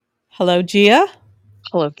Hello, Gia.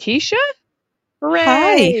 Hello, Keisha.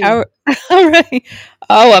 Hi. Hooray! How? All right.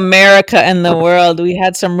 Oh, America and the world. We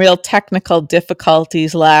had some real technical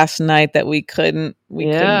difficulties last night that we couldn't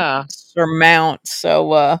Yeah, surmount.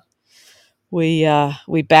 So we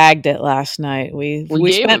bagged it last night. We we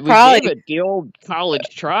we gave it. spent We gave probably it the old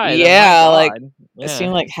college try. That my yeah, like God. it Yeah,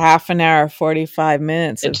 seemed like half an hour, 45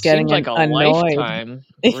 minutes it of seemed getting like a annoyed. lifetime.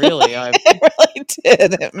 Really, I. It really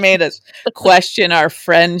did. It made us question our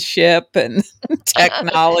friendship and Yeah,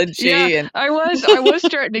 technology and I was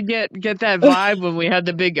starting to get that vibe when we had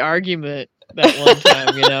the big argument that one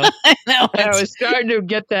time. I know I it's was starting to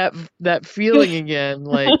get that feeling again.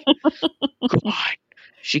 Like, God,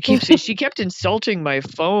 she kept insulting my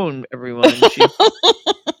phone. Everyone, she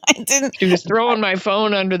I didn't She was throwing my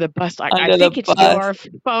phone under the bus, like, "I under the think it's bus. your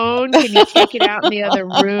phone. Can you take it out in the other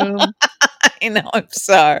room?" I know, I'm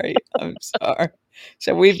sorry. I'm sorry.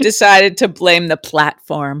 So we've decided to blame the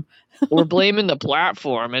platform. We're blaming the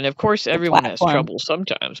platform, and of course, The everyone has platform. trouble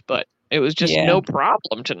sometimes, but it was just Yeah. no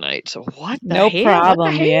problem tonight. So what the No hell? What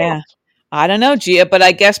the problem. hell? Yeah. I don't know, Gia, but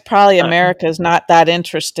I guess probably Uh, America's not that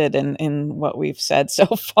interested in what we've said so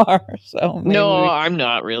far. So maybe no, we I'm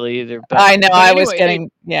not really either. But I know but I was anyway, it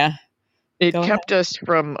getting yeah. it Go ahead. kept us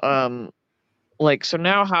from like, so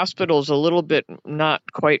now hospital's a little bit not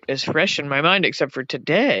quite as fresh in my mind, except for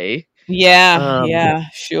today. Yeah, Um, yeah,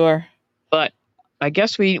 sure. But I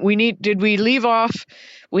guess we need did we leave off?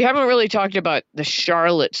 We haven't really talked about the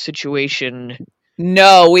Charlotte situation.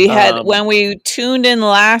 No, we had Um, when we tuned in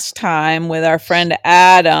last time with our friend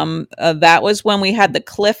Adam, that was when we had the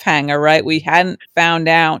cliffhanger, right? We hadn't found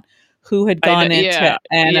out who had I know, gone into yeah,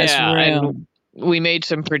 Anna's yeah, and room. we made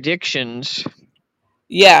some predictions.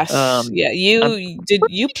 Yes. Um, Yeah, I'm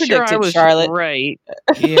you pretty sure I predicted was Charlotte. right.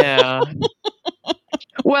 Yeah.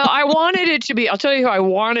 Well, I wanted it to be. I'll tell you who I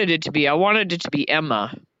wanted it to be. I wanted it to be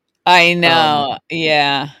Emma. I Um, know.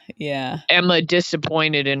 Yeah. Yeah. Emma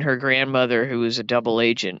disappointed in her grandmother, who was a double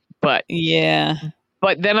agent, Yeah.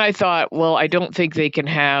 but then I thought, well, I don't think they can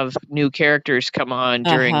have new characters come on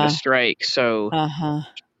during the Uh-huh. strike, so Uh-huh.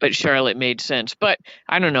 but Charlotte made sense. But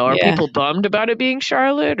I don't know, are Yeah. people bummed about it being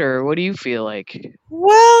Charlotte, or what do you feel like?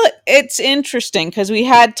 Well, it's interesting because we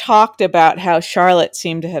had talked about how Charlotte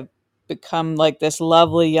seemed to have become like this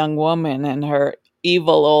lovely young woman and her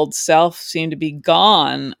evil old self seemed to be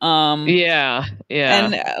gone. Yeah, yeah.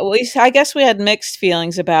 And I guess we had mixed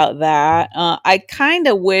feelings about that. I kind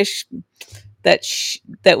of wish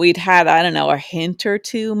that we'd had, I don't know, a hint or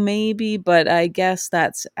two maybe, but I guess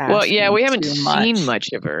that's Well, yeah, asking we haven't too seen much. much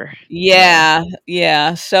of her. Yeah. Yeah,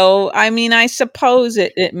 yeah. So, I mean, I suppose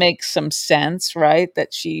it makes some sense, right?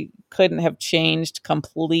 That she couldn't have changed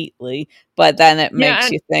completely, but then it Yeah, makes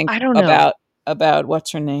and you think I don't know. about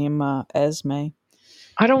what's her name, Esme.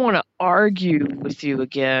 I don't want to argue with you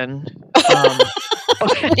again.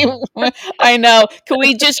 Okay. I know. Can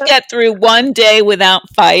we just get through one day without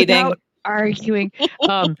Without fighting? arguing.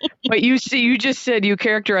 Um, but you see, you just said you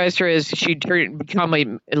characterized her as she turned become a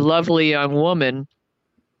lovely young woman.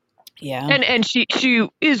 Yeah. And she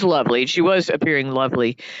is lovely. She was appearing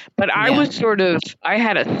lovely. But I Yeah. was sort of I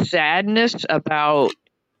had a sadness about,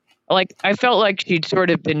 like, I felt like she'd sort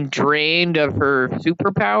of been drained of her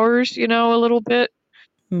superpowers, a little bit.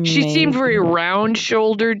 She seemed very Maybe.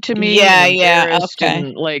 round-shouldered to me and Yeah, yeah. embarrassed, Okay.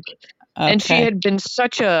 and, like, and she Okay. had been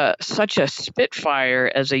such a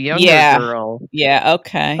spitfire as a younger Yeah. girl. Yeah,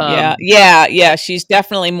 okay. Yeah. Um, Yeah, yeah. She's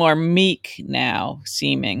definitely more meek now,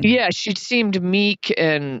 seeming. yeah, she seemed meek,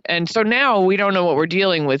 and so now we don't know what we're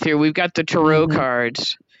dealing with here. We've got the tarot Mhm.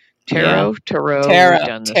 cards. Yeah. Tarot, we've Tarot,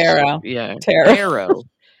 done this. tarot, Yeah, tarot, tarot,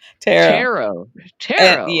 tarot. tarot, And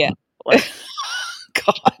tarot. yeah. Like,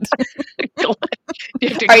 God. you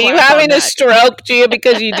have to Are you clap on having a that. stroke, Gia?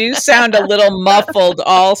 Because you do sound a little muffled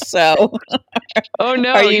also. Oh, Are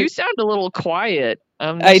no, you you sound a little quiet.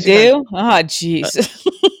 Let me I see if I do? Ah, uh, jeez.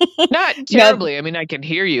 not No, terribly. I mean, I can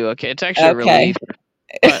hear you, okay, it's actually a okay. relief,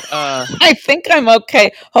 but, I think I'm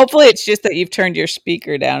okay. Hopefully, it's just that you've turned your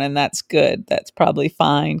speaker down, and that's good. That's probably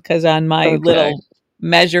fine. Because on my okay. little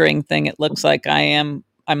measuring thing, it looks like I'm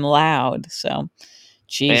loud. So,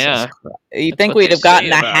 Jesus Yeah, Christ. You that's think what we'd they have say gotten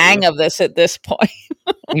the about you. hang of this at this point?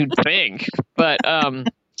 You'd think, but,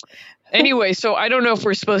 anyway, so I don't know if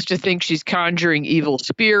we're supposed to think she's conjuring evil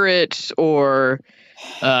spirits or,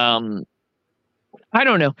 um, I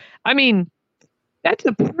don't know. I mean, that's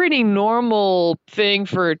a pretty normal thing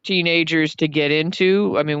for teenagers to get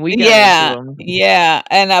into. I mean, we got into Yeah, them. yeah,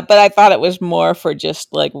 and but I thought it was more for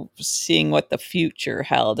just like seeing what the future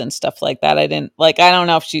held and stuff like that. I didn't like. I don't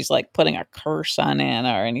know if she's like putting a curse on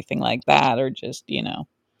Anna or anything like that, or just.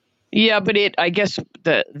 Yeah, but I guess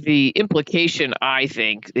the implication, I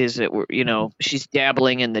think, is that she's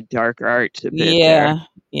dabbling in the dark arts a bit there. Yeah,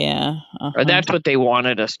 yeah, Or uh-huh. that's what they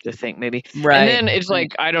wanted us to think, maybe. And Right, then it's right.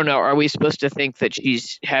 like, I don't know, are we supposed to think that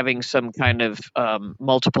she's having some kind of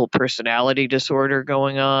multiple personality disorder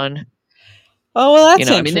going on? Oh, well,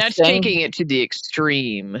 that's I mean, that's interesting. taking it to the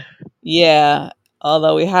extreme. Yeah,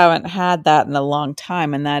 although we haven't had that in a long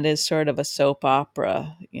time, and that is sort of a soap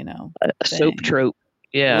opera, A soap thing, trope.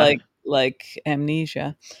 Yeah. like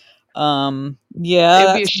Amnesia. Yeah,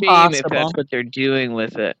 It'd be a that's shame if that's possible. what they're doing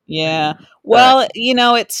with it. Yeah. But Well,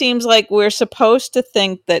 it seems like we're supposed to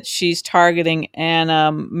think that she's targeting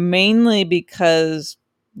Anna mainly because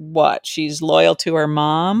what? She's loyal to her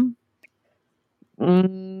mom?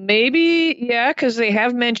 maybe, yeah, because they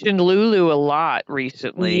have mentioned Lulu a lot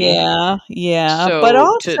recently. Yeah, yeah. But So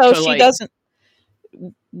also to she like, doesn't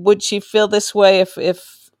would she feel this way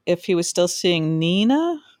if he was still seeing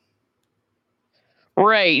Nina?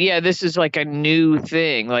 right, yeah, this is like a new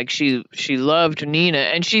thing. Like she loved Nina,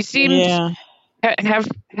 and she seemed Yeah.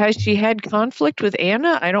 has she had conflict with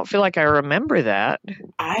Anna? I don't feel like I remember that.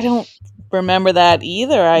 I don't remember that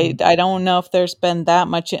either. I don't know if there's been that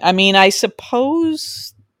much. I mean, I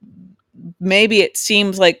suppose maybe it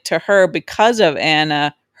seems like to her because of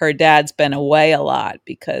Anna, her dad's been away a lot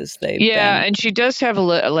because they've Yeah, been and she does have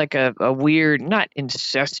like a weird, not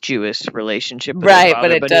incestuous relationship with her right,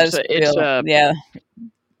 but father, it but does feel yeah,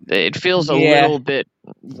 it feels a yeah, little bit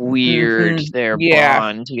weird, hmm their yeah,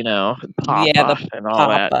 bond, yeah, the Papa and all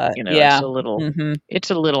that. papa, It's yeah, a little hmm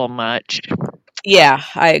it's a little much. yeah,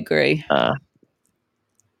 I agree. Uh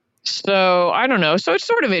so I don't know. So it's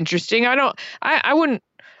sort of interesting. I wouldn't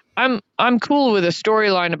I'm cool with a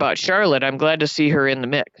storyline about Charlotte. I'm glad to see her in the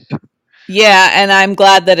mix. Yeah, and I'm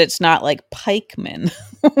glad that it's not like pikemen,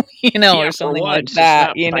 or Yeah, for something like once it's that,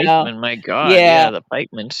 not Pikeman. My God, Yeah, yeah, the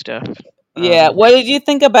Pikeman stuff. yeah. What did you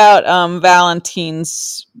think about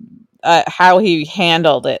Valentine's how he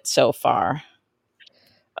handled it so far?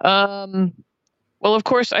 Um well, of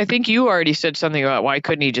course, I think you already said something about why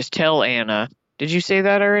couldn't he just tell Anna? Did you say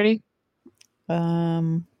that already?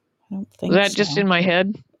 I don't Was think that just so. in my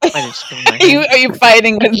head? Might have just been in my Are you head. are you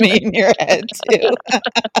fighting with me in your head too?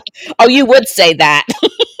 Oh, you would say that.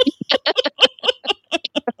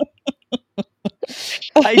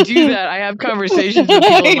 I do that. I have conversations with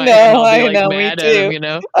people in my head and I'll be I like know, me mad at them,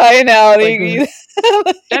 too. I know. Like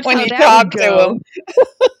that's When how you that would talk to go. him,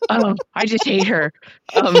 Oh, I just hate her.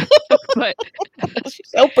 Um, but she's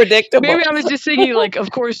so maybe predictable. I was just thinking, like,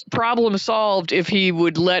 of course, problem solved if he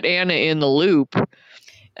would let Anna in the loop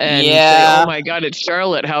and say, "Oh Yeah. my God, it's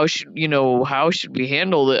Charlotte. How should we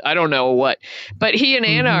handle it?" I don't know what, but he and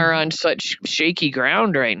Anna are Mhm. on such shaky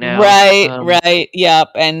ground right now. Right, right.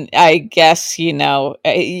 Yep. And I guess,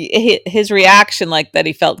 his reaction, like that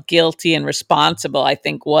he felt guilty and responsible, I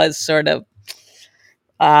think was sort of,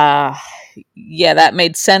 uh, yeah, that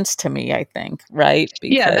made sense to me, I think. Right.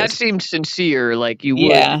 Yeah, that Because, seemed sincere. Like you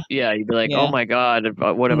would, yeah, yeah, you'd be like, "Oh yeah, my God,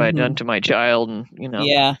 what have I done hmm to my child?" And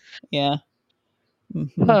yeah, yeah.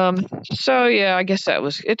 hmm So yeah, I guess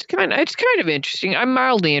it's kind of interesting. I'm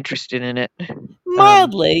mildly interested in it. Um,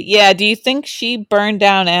 Mildly. Yeah. Do you think she burned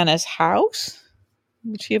down Anna's house?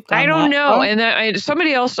 Would she have I gone don't that know. far? And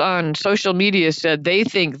somebody else on social media said they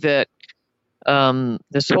think that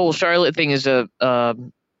this whole Charlotte thing is A a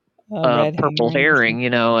red purple herring or herring, something.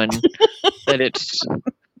 and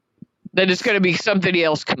that it's going to be somebody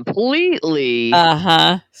else completely. Uh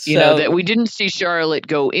huh. That So, we didn't see Charlotte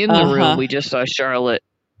go in the uh room. huh. We just saw Charlotte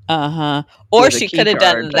Uh-huh. Or with a she key could have card.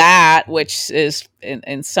 done But that, which is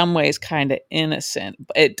in some ways kind of innocent.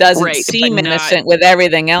 It doesn't right, but seem not innocent with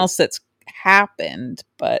everything else that's happened,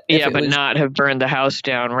 but if yeah, it but was not have burned the house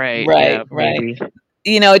down. Right? right, Yeah, right. maybe.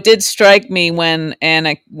 It did strike me when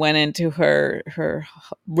Anna went into her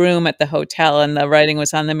room at the hotel and the writing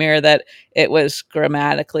was on the mirror that it was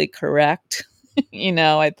grammatically correct.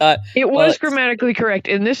 I thought, It well, was it's grammatically correct,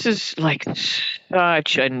 and this is like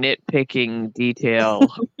such a nitpicking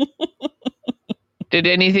detail. Did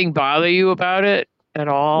anything bother you about it at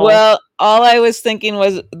all? well, all I was thinking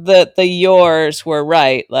was that the yours were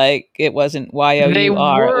right. Like it wasn't Y O They U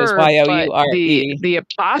R, it was were, Y O but U R the E. the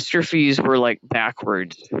apostrophes were like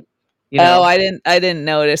backwards, you Oh, know. I didn't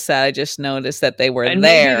notice that. I just noticed that they were And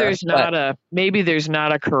maybe there, there's but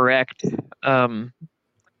not a correct um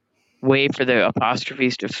way for the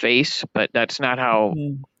apostrophes to face, but that's not how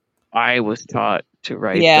mhm. I was taught to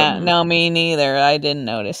write Yeah, them. no, me neither. I didn't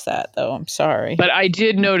notice that though. I'm sorry. But I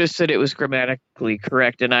did notice that it was grammatically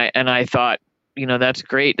correct, and I thought, that's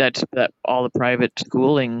great. That all the private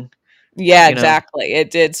schooling, Yeah, you know, exactly.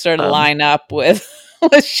 It did sort of um, line up with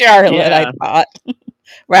with Charlotte, I yeah, thought.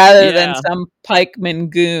 rather than Yeah. some pikeman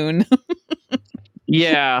goon.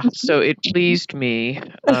 Yeah. So it pleased me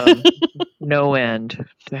no end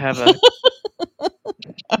to have a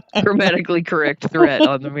grammatically correct threat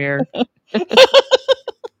on the mirror.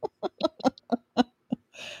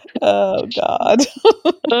 Oh God.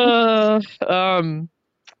 Uh, um,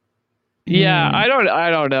 yeah, Hmm. I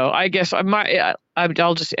don't know. I guess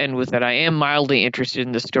I'll just end with that. I am mildly interested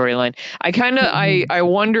in the storyline. Mhm. I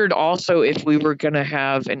wondered also if we were gonna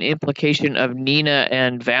have an implication of Nina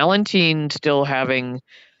and Valentine still having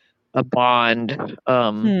a bond.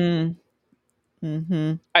 Hmm.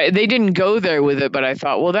 Mhm. They didn't go there with it, but I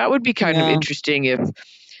thought, well, that would be kind of No. interesting if,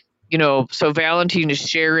 so Valentine is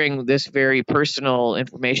sharing this very personal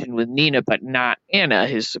information with Nina, but not Anna,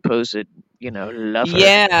 his supposed, lover.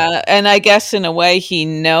 Yeah, and I guess in a way he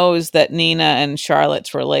knows that Nina and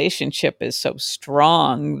Charlotte's relationship is so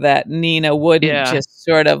strong that Nina wouldn't Yeah. just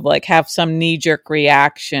sort of like have some knee-jerk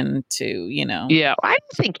reaction to. Yeah. I don't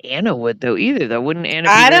think Anna would though either though. Wouldn't Anna be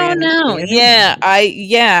I very don't know. understanding?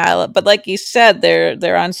 Yeah, but like you said,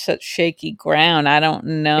 they're on such shaky ground. I don't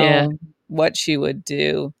Yeah. know what she would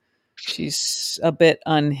do. She's a bit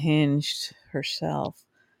unhinged herself.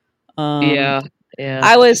 Um Yeah. Yeah.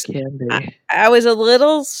 I She was can I, be. I was a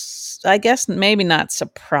little I guess maybe not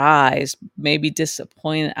surprised, maybe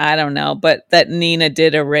disappointed, I don't know, but that Nina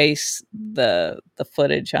did erase the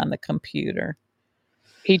footage on the computer.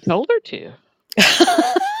 He told her to.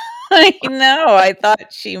 I know. I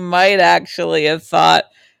thought she might actually have thought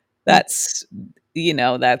that's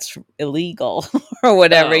that's illegal or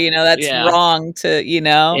whatever, Oh, that's yeah. wrong to.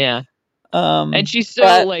 Yeah. And she's so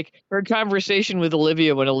But like her conversation with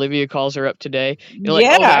Olivia when Olivia calls her up today. You're like,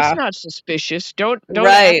 oh, that's yeah, not suspicious. Don't act right,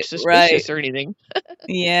 right. suspicious or anything.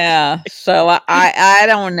 Yeah. So I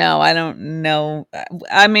don't know. I don't know.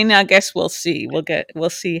 I mean, I guess we'll see. We'll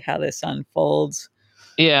see how this unfolds.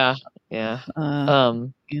 Yeah, yeah. Uh,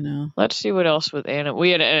 Um, you know. let's see what else with Anna.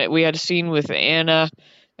 We had a scene with Anna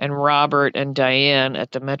and Robert and Diane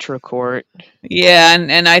at the Metro Court. Yeah,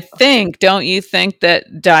 and I think, don't you think that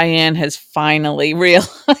Diane has finally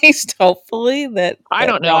realized, hopefully, that I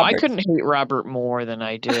that don't know. I Robert's couldn't hate Robert more than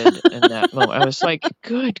I did in that moment. I was like,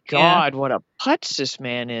 good yeah, God, what a putz this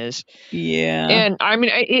man is. yeah. And I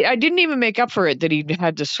mean, I didn't even make up for it that he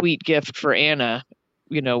had the sweet gift for Anna,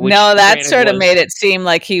 which No, that granted sort of was, made it seem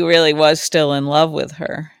like he really was still in love with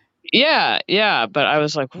her. yeah, yeah. But I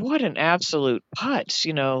was like, what an absolute putz,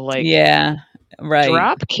 like Yeah, right.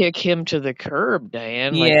 drop kick him to the curb,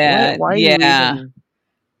 Diane. Like, what? Yeah, Why are you yeah. even,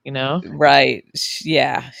 you know? Right.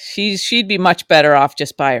 Yeah. She'd be much better off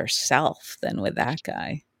just by herself than with that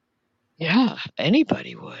guy. Yeah,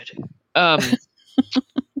 anybody would. Um,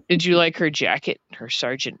 did you like her jacket, her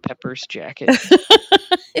Sergeant Pepper's jacket?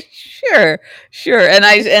 Sure. Sure. And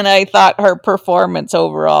I thought her performance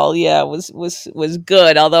overall, yeah, was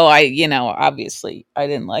good. Although obviously I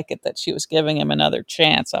didn't like it that she was giving him another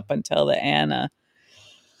chance up until the Anna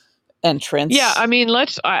Yeah, I entrance. mean,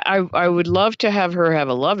 I would love to have her have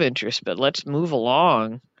a love interest, but let's move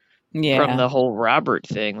along from Yeah. the whole Robert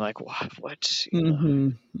thing. Like, what's,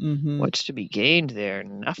 Mhm. Mhm. what's to be gained there?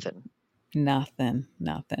 Nothing. Nothing.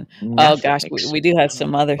 Nothing. Oh Nothing gosh, we except do have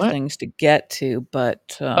some other what? things to get to, but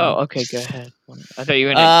Oh, okay, go ahead. I thought you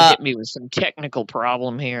were gonna uh hit me with some technical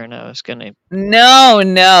problem here, and no,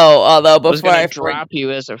 no. Although I was before gonna I drop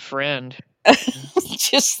you as a friend.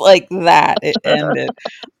 just like that, it ended.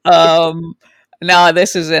 Um, no,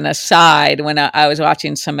 this is an aside. When I was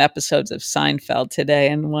watching some episodes of Seinfeld today,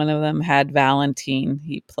 and one of them had Valentine.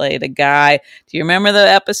 He played a guy. Do you remember the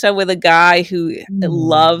episode with a guy who Hmm.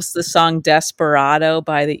 loves the song "Desperado"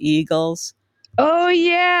 by the Eagles? Oh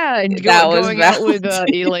yeah, and That was going out with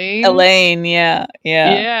Valentine. Elaine. Elaine, yeah,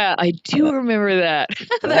 yeah. Yeah, I do remember that.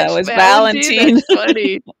 That That's was Valentine. Valentine. That's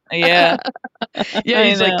funny. Yeah, Yeah, I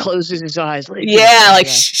he's like know. closes his eyes, like Yeah, like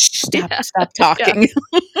yeah, shh, shh, stop, yeah, stop yeah. talking.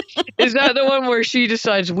 Is that the one where she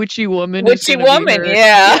decides witchy woman is Witchy gonna be woman, her?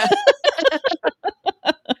 yeah.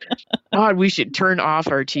 Yeah. God, we should turn off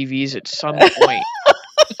our TVs at some point.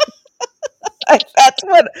 That's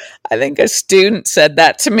what I think a student said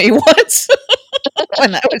that to me once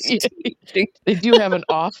when I was Yeah, teaching. they do have an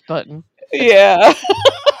off button. Yeah.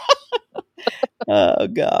 Oh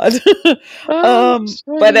God. Oh, it's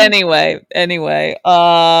But funny. anyway,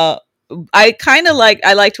 I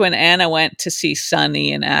liked when Anna went to see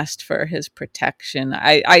Sonny and asked for his protection.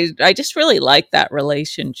 I just really like that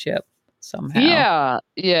relationship somehow. Yeah,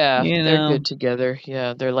 yeah, You they're know. good together.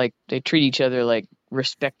 Yeah, they treat each other like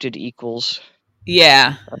respected equals.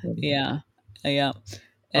 Yeah. Um, Yeah. Yeah.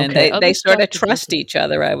 And okay, they other sort stuff of to talk trust about. each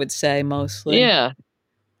other, I would say mostly, Yeah.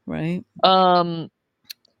 right? Um.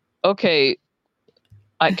 Okay.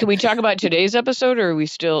 Can we talk about today's episode, or do we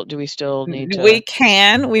still need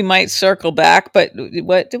to? We might circle back, but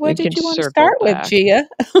what We did can you want to circle start with, back. Gia?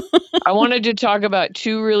 I wanted to talk about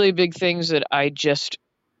two really big things that I just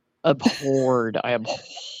abhorred. I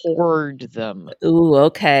abhorred them. Ooh,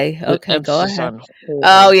 okay. With Okay, go emphasis ahead. on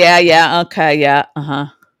Oh, horror. yeah. Okay, yeah. Uh-huh.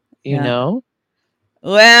 You Yeah. know?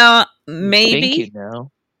 Well, I think you maybe.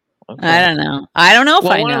 know. I Okay. don't know. I don't know if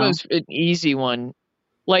Well, I one of them know. is an easy one.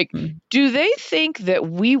 Like, Mm. do they think that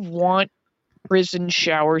we want prison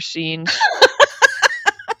shower scenes?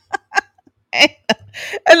 And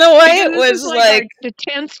the way Because it this is was like like, the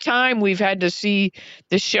 10th time we've had to see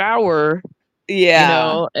the shower,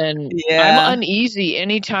 yeah. and I'm Yeah. uneasy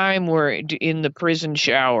anytime we're in the prison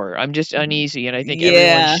shower. I'm just uneasy, and I think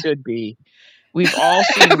everyone Yeah. should be. We've all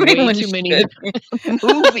seen way Everyone too many should.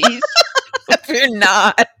 movies. If you're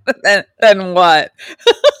not, then what?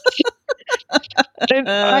 And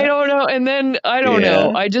I don't know. And then I don't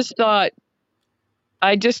know. Yeah. I just thought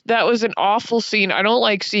that was an awful scene. I don't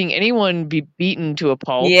like seeing anyone be beaten to a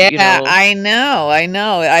pulp, Yeah, I know.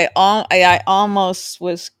 I almost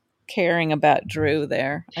was caring about Drew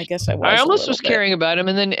there. I guess I I was a almost little was bit. caring about him,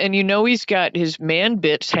 and he's got his man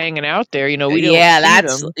bits hanging out there. We don't Yeah, see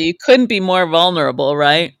that's them. you couldn't be more vulnerable,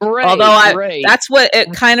 right? Although Right, right. that's what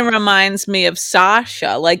it kind of reminds me of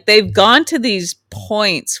Sasha. Like they've gone to these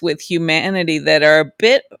points with humanity that are a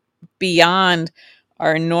bit beyond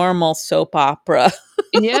our normal soap opera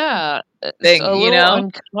Yeah, it's thing, a you little know?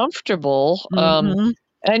 uncomfortable. Mhm.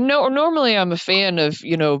 And no, normally I'm a fan of,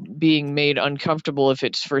 being made uncomfortable if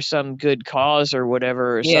it's for some good cause or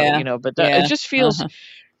whatever or some, Yeah. but that it Yeah. just feels Uh-huh.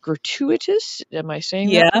 gratuitous. Am I saying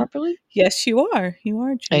that Yeah. properly? Yes, you are. You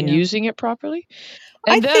are, And Gia. using it properly?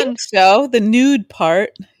 I And then, think so. The nude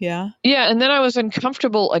part. Yeah. yeah, and then I was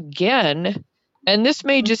uncomfortable again. And this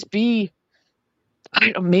may just be,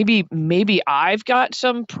 I don't, maybe I've got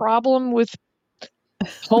some problem with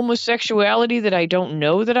homosexuality that I don't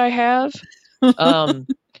know that I have. Um,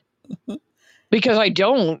 because I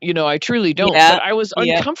don't, I truly don't. Yeah. But I was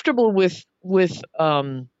Yeah. uncomfortable with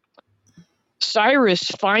Cyrus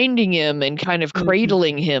finding him and kind of Mhm.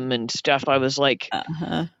 cradling him and stuff. I was like,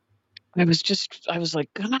 Uh-huh.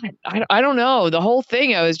 God, I don't know. The whole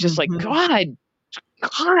thing, I was just like, Mhm.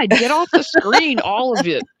 God, get off the screen, all of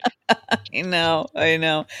it. I know. I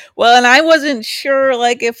know. Well, and I wasn't sure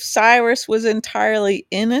like if Cyrus was entirely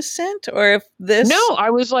innocent or if No, this I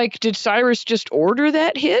was like, did Cyrus just order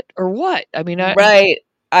that hit or what? I mean, right.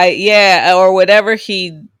 I yeah, or whatever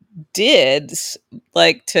he did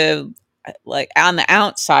like to like on the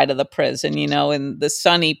outside of the prison, in the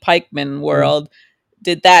Sonny Pikeman Mm. world,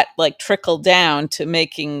 did that like trickle down to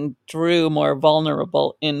making Drew more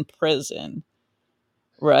vulnerable in prison,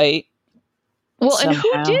 right? Well, and who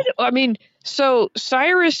Somehow. did? I mean, so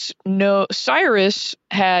Cyrus, no, Cyrus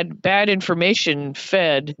had bad information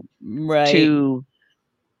fed Right. to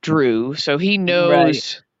Drew, so he Right.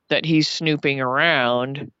 knows that he's snooping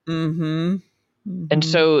around. Mhm. And Mhm.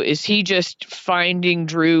 so is he just finding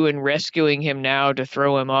Drew and rescuing him now to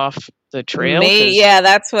throw him off the trail? Because Yeah,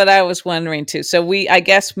 that's what I was wondering too. So I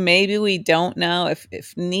guess maybe we don't know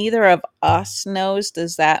if neither of us knows,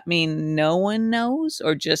 does that mean no one knows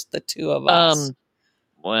or just the two of us? um,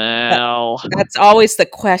 That, well, that's always the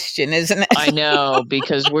question, isn't I it? know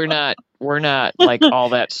because we're not like all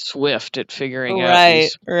that swift at figuring out Right,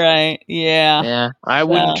 these. right. Yeah. Yeah, I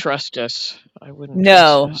wouldn't So trust us. I wouldn't trust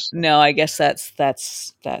no, us. no, I guess But that's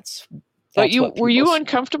you what were people you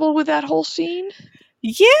uncomfortable with that whole scene?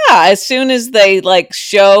 Yeah, as soon as they like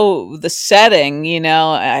show the setting,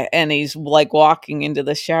 and he's like walking into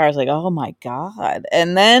the shower, I was like, oh my God.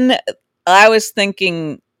 And then I was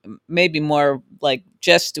thinking maybe more like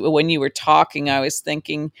just when you were talking, I was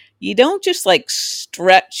thinking you don't just like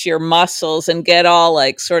stretch your muscles and get all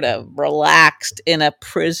like sort of relaxed in a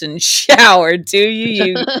prison shower, do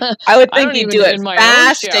you? I would I think don't you'd even do it in my own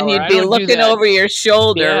fast and shower. you'd I be don't do looking that. over your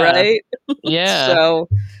shoulder, Yeah. right? Yeah. So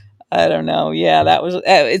I don't know. Yeah,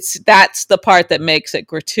 that's the part that makes it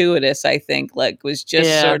gratuitous, I think, like was just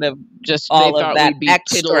Yeah. sort of Just they all of thought that we'd be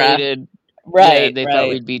extra. titillated. Yeah, Right, they thought right.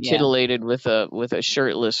 we'd be Yeah. titillated with a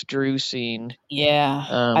shirtless Drew scene. Yeah.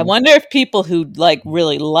 I Um, wonder if people who like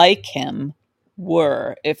really like him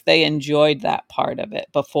were if they enjoyed that part of it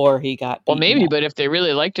before he got well, beaten maybe, up. but if they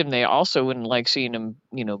really liked him, they also wouldn't like seeing him,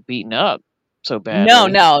 beaten up so No,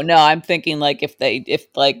 badly. no, no. I'm thinking like if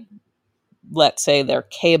like let's say their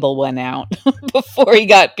cable went out before he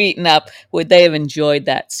got beaten up, would they have enjoyed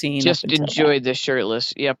that scene up Just until that? enjoyed the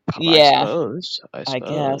shirtless. Yep, I Yeah, suppose. I I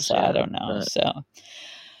guess. suppose. I Yeah, don't know. but So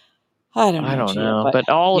I don't I know, don't Gia, know. but But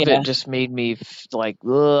all of yeah, it just made me like,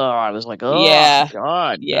 ugh. I was like, oh yeah,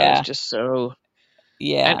 God, that was yeah, just so.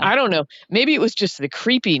 And Yeah. I don't know, maybe it was just the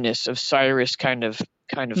creepiness of Cyrus kind of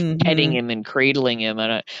petting Mhm. him and cradling him,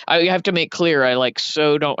 and I have to make clear I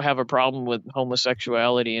don't have a problem with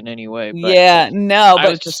homosexuality in any way, but Yeah, no, I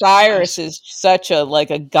was but just Cyrus is such a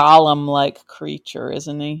like a golem-like creature,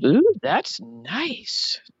 isn't he? ooh, that's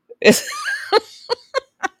nice. Is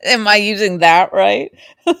am I using that right?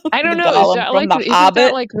 I don't The know, is golem that from like The isn't that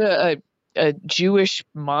Hobbit? like a Jewish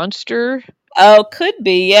monster? Oh, could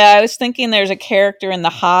be. Yeah, I was thinking there's a character in The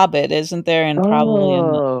Hobbit, isn't there? And probably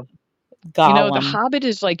in the Oh. The Gollum. Hobbit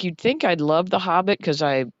is like you'd think I'd love The Hobbit because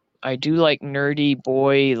I do like nerdy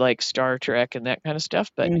boy like Star Trek and that kind of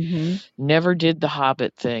stuff, but Mhm. never did the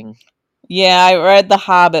Hobbit thing. Yeah, I read The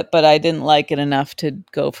Hobbit, but I didn't like it enough to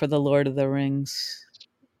go for the Lord of the Rings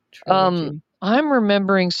trilogy. I'm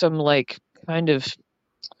remembering some like kind of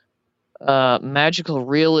magical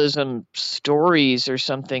realism stories or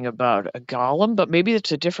something about a golem, but maybe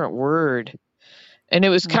it's a different word. And it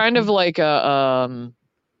was kind of Mhm.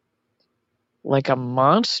 like a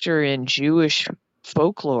monster in Jewish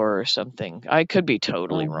folklore or something. I could be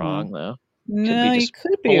totally Uh-huh. wrong though. Could be No, you just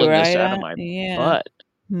could be pulling this right. out of my Yeah. butt.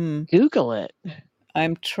 Hmm. Google it.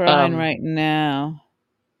 I'm trying Um, right now.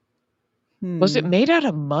 was it Hmm. made out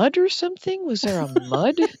of mud or something? Was there a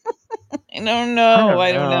mud? I don't I know. don't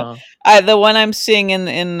I don't know. know. The one I'm seeing in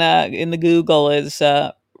the Google is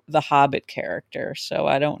the Hobbit character. So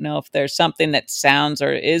I don't know if there's something that sounds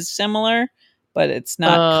or is similar, but it's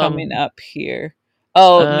not coming Um, up here.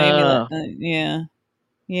 Oh, maybe uh, yeah.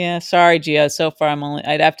 Yeah, sorry, Gio. So far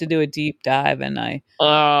I'd have to do a deep dive and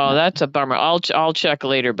oh, that's a bummer. I'll check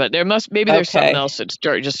later, but maybe there's something okay. else that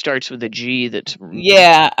just starts with a G that's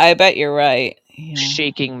Yeah, I bet you're right. Yeah.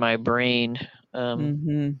 shaking my brain.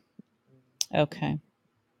 Um, Mhm. Okay.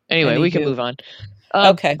 anyway, we can Anywho. move on.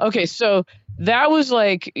 Okay. Okay, so that was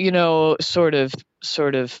like, sort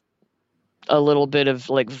of a little bit of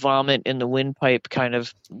like vomit in the windpipe kind of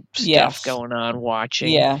stuff Yes. going on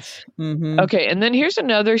watching. Yes. Mhm. Okay, and then here's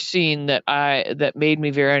another scene that made me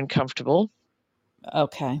very uncomfortable.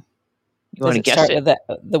 Okay. You want Does to it guess start it? with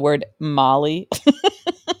the word Molly?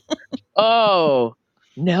 Oh,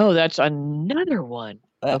 no, that's another one.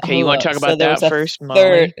 Okay, you Hold want to up. talk So about there was that a first,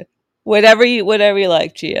 third. Molly? Whatever you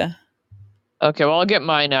like, Gia. Okay, well, I'll get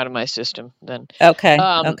mine out of my system then. Okay.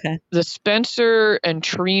 Um, Okay. the Spencer and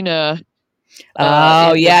Trina Oh,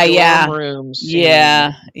 in the yeah, dorm yeah. room scene.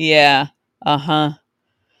 Yeah. Yeah. Uh-huh.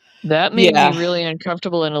 That made me Yeah. really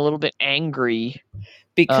uncomfortable and a little bit angry.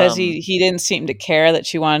 Because Um, he didn't seem to care that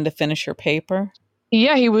she wanted to finish her paper.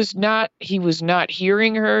 yeah, he was not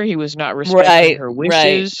hearing her. He was not respecting Right. her Right.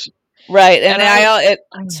 wishes. Right. And And I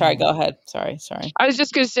don't sorry, know. go ahead. Sorry. I was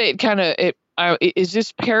just gonna say is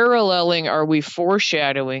this paralleling? Are we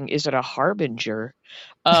foreshadowing? Is it a harbinger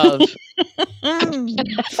of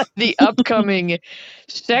the upcoming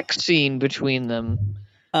sex scene between them?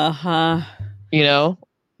 Uh-huh. You know,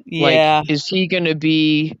 like Yeah. is he gonna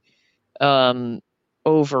be um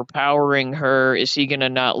overpowering her? Is he gonna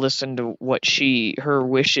not listen to her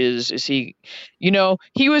wishes? Is he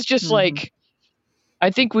was just Mhm. like, I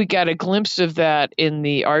think we got a glimpse of that in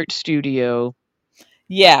the art studio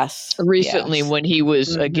Yes. recently Yes. when he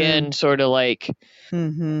was Mhm. again sort of like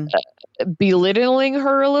Mhm. belittling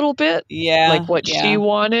her a little bit, like Yeah. what she Yeah.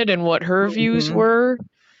 wanted and what her views Mhm. were.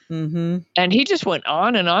 Mhm. And he just went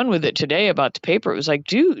on and on with it today about the paper. It was like,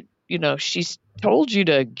 dude, she's told you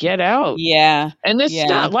to get out. Yeah. And this is Yeah.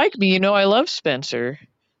 not like me. I love Spencer.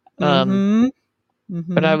 Um,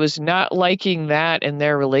 Mhm. but I Mhm. was not liking that in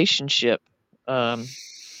their relationship. Um,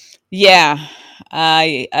 Yeah.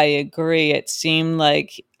 I agree. It seemed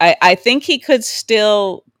like I think he could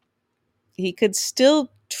still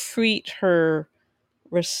treat her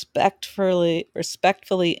respectfully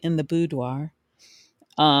in the boudoir.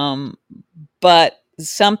 Um but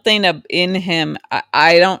something in him,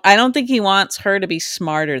 I don't think he wants her to be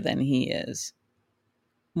smarter than he is,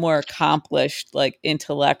 more accomplished, like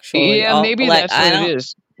intellectually, yeah, all maybe like that's I what it don't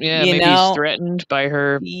is. Yeah, you maybe he's know threatened by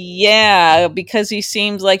her. yeah, because he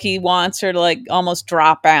seems like he wants her to like almost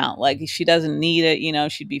drop out, like she doesn't need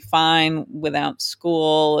it, she'd be fine without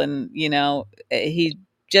school, and he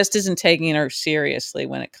just isn't taking her seriously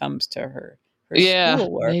when it comes to her Yeah,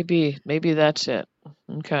 schoolwork. maybe that's it.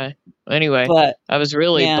 Okay. Anyway, But I was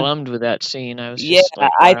really yeah. bummed with that scene. I was Yeah, just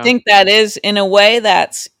like, I wow. think that is in a way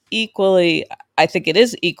that's equally I think it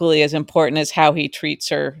is equally as important as how he treats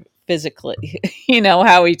her physically,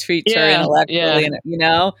 how he treats her Yeah, yeah. intellectually,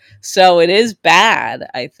 and. So it is bad,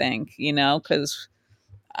 I think, because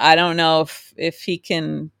I don't know if he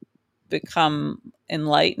can become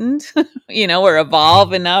enlightened, or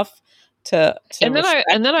evolve enough to And then I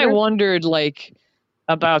respect and then I her. wondered like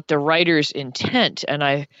about the writer's intent, and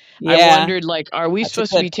I Yeah, wondered, like, are we that's a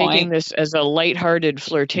supposed to good be taking point. this as a lighthearted,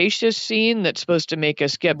 flirtatious scene that's supposed to make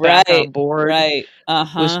us get back Right, on board right. with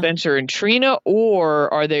Uh-huh. Spencer and Trina,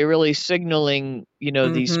 or are they really signaling,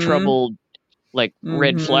 these Mhm. troubled, like,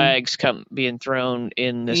 red Mhm. flags being thrown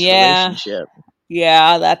in this Yeah. relationship?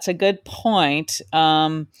 Yeah, that's a good point.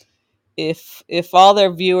 If all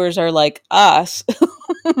their viewers are like us,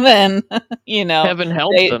 then Heaven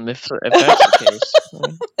help they them if that's the case.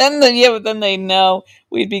 but then they know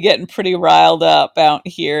we'd be getting pretty riled up out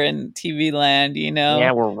here in TV land,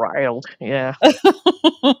 Yeah, we're riled. Yeah.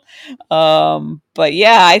 But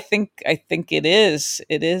yeah, I think it is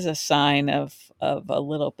a sign of a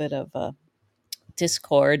little bit of a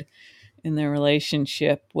discord in their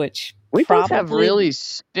relationship, which We both have probably really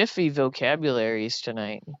spiffy vocabularies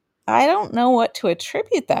tonight. I don't know what to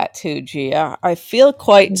attribute that to, Gia. I feel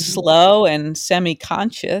quite slow and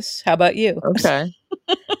semi-conscious. How about you? Okay.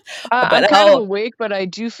 I'm But kind of awake, but I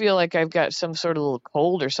do feel like I've got some sort of little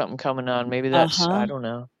cold or something coming on. Maybe that's, I uh-huh, don't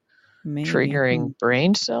know, maybe. triggering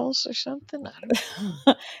brain cells or something. I don't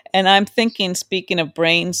know. And I'm thinking, speaking of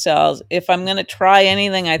brain cells, if I'm going to try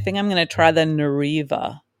anything, I think I'm going to try the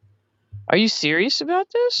Nariva. Are you serious about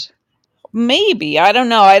this? Maybe. I don't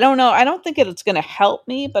know. I don't know. I don't think it's going to help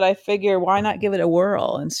me, but I figure why not give it a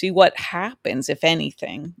whirl and see what happens, if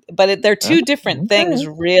anything. But they're two different Okay. things,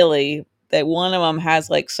 really. That one of them has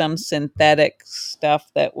like some synthetic stuff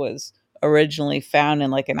that was originally found in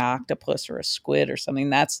like an octopus or a squid or something.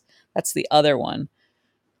 That's the other one,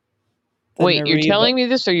 the Wait, you're Nariva. telling me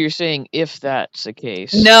this, or you're saying if that's the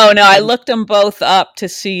case? No, no, I I'm. looked them both up to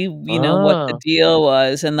see, what the Oh, deal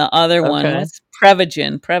was, and the other one okay. was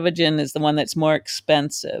Prevagen. Prevagen is the one that's more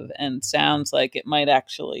expensive and sounds like it might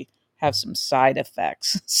actually have some side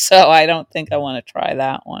effects. So I don't think I want to try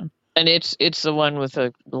that one. And it's the one with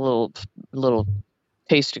a little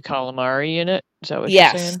taste of calamari in it. Is that what you're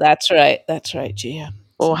Yes, saying? that's right. That's right, Gia.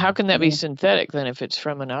 Well, So, how can that be yeah. synthetic then if it's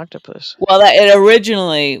from an octopus? Well, that it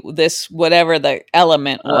originally this whatever the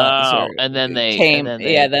element was or Oh, and then came,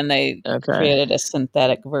 yeah, then they okay. created a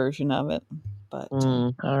synthetic version of it. But All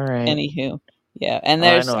right. anywho, yeah, and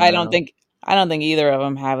I there's don't know. I don't think either of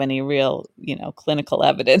them have any real, clinical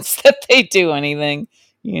evidence that they do anything,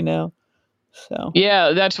 you know. So,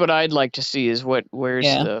 Yeah, that's what I'd like to see is yeah,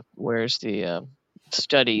 where's the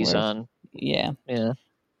studies where's on. yeah. Yeah.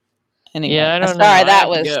 Yeah, Anyway, I don't know. sorry that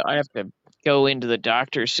was I have to go into the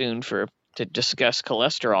doctor soon to discuss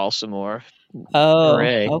cholesterol some more. oh,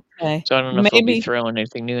 Hooray. okay. So I don't know if they'll be Maybe throwing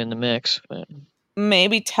anything new in the mix, but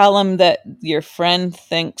maybe tell them that your friend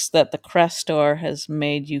thinks that the Crestor has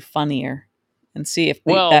made you funnier and see if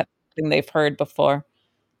well, that's something they've heard before.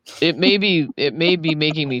 it may be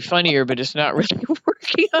making me funnier, but it's not really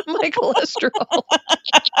working on my cholesterol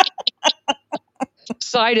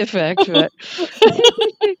side effect. But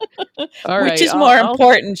all Which right, is more I'll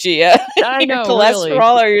important, Gia? I Your know, really.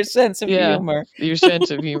 cholesterol or your sense of Yeah, humor? your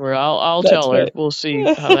sense of humor. I'll That's tell her. right. We'll see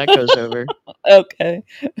how that goes over. Okay.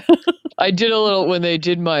 I did a little when they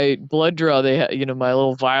did my blood draw. They had, my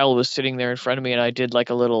little vial was sitting there in front of me, and I did like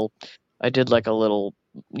a little,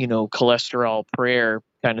 cholesterol prayer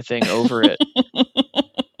kind of thing over it.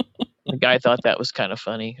 The guy thought that was kind of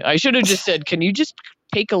funny. I should have just said, "Can you just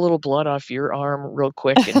take a little blood off your arm real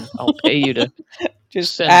quick, and I'll pay you to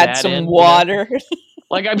Just send add that some in." water.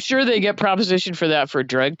 Like I'm sure they get proposition for that for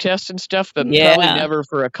drug tests and stuff, but probably Yeah. never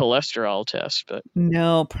for a cholesterol test.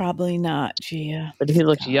 No, probably not, Gia. But he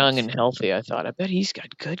looked young Gosh. and healthy. I thought, I bet he's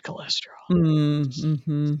got good cholesterol.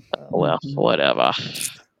 Mm-hmm. Well, Mm-hmm. whatever.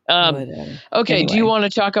 Whatever. Okay, do you Anyway. want to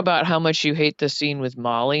talk about how much you hate the scene with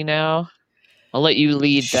Molly now? I'll let you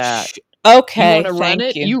lead that. You want Okay, to run thank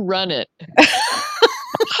it? you. You run it.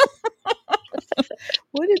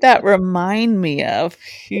 What did that remind me of?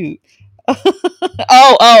 Shoot.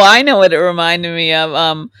 I know what it reminded me of.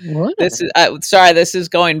 What? This is sorry. This is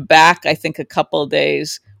going back, I think, a couple of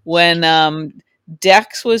days when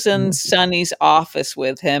Dex was in Sonny's office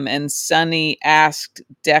with him, and Sonny asked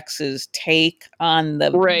Dex's take on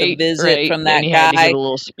the Right, visit right. from And that he had to give guy, a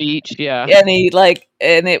little speech. Yeah. and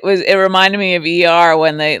it reminded me of ER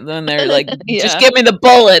when they're like, just Yeah. give me the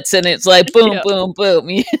bullets, and it's like boom, Yeah. boom, boom.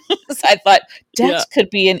 So I thought Yeah. Dex could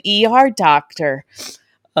be an ER doctor.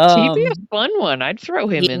 He'd be a Um, fun one. I'd throw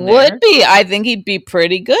him he in would there. be. I think he'd be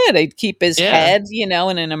pretty good. He'd keep his Yeah. head, in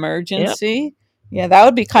an Yep. emergency. Yeah, that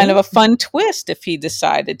would be kind of a Yeah. fun twist if he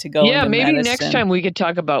decided to go Yeah, into maybe next medicine. time we could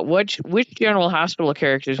talk about which General Hospital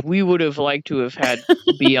characters we would have liked to have had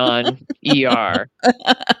be on ER.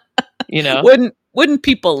 You know? Wouldn't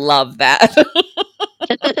people love that?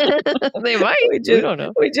 They might. we We just don't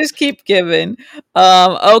know. we just keep giving.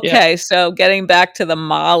 Yeah. Okay, so getting back to the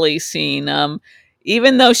Molly scene,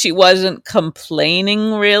 even though she wasn't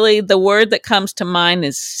complaining really, the word that comes to mind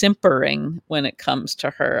is simpering when it comes to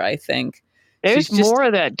her, I think. She's There's just more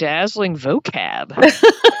of that dazzling vocab.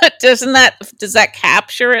 does that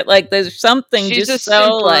capture it? Like there's something She's a just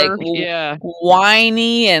so like simper. Yeah.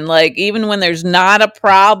 whiny, and like even when there's not a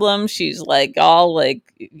problem, she's like all like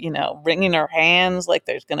wringing her hands like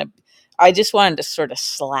there's gonna. I just wanted to sort of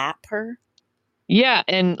slap her. Yeah,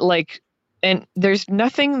 and there's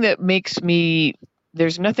nothing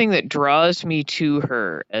that draws me to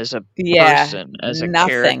her as a Yeah, person, as a nothing,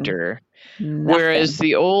 character. Whereas nothing.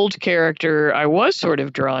 the old character, I was sort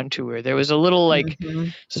of drawn to her. There was a little like Hmm.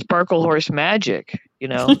 sparkle horse magic, you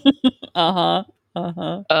know? Uh huh. Uh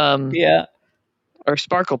huh. Um, Yeah. or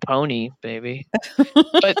sparkle pony, maybe.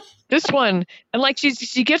 But this one, and like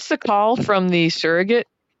she gets the call from the surrogate.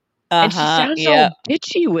 Uh And she huh. sounds all Yeah.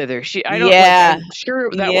 bitchy with her. I don't like, Yeah. I'm sure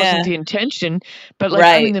that wasn't Yeah. the intention, but like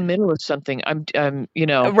I'm in Right. the middle of something. Right. And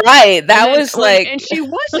That then was like. and she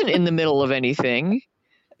wasn't in the middle of anything.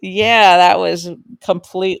 Yeah, that was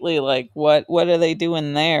completely like what are they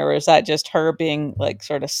doing there? Or is that just her being like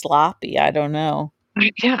sort of sloppy? I don't know.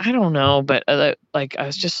 Yeah, I don't know, but like I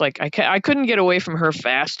was just like I couldn't get away from her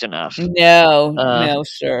fast enough. No, Uh, no,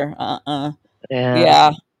 sir. Uh-uh. yeah,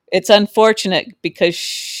 Yeah. It's unfortunate because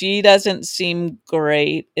she doesn't seem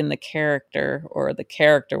great in the character, or the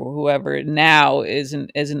character whoever now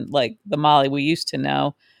isn't like the Molly we used to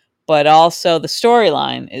know, but also the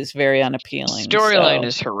storyline is very unappealing. storyline So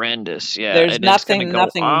is horrendous. Yeah, there's and it's gonna nothing go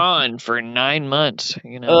nothing on for 9 months.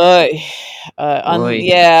 You know, Uh, boy,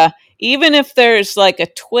 yeah. Even if there's like a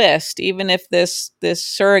twist, even if this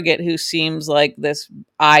surrogate who seems like this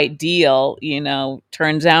ideal,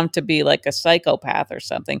 turns out to be like a psychopath or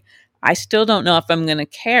something, I still don't know if I'm going to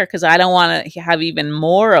care because I don't want to have even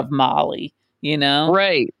more of Molly. You know?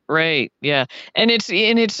 right, yeah, and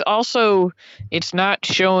it's also it's not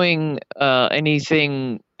showing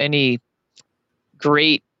any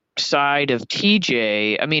great side of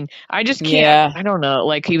TJ. I mean, I just can't. Yeah. I don't know.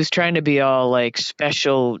 Like he was trying to be all like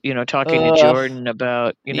special, talking to Ugh. Jordan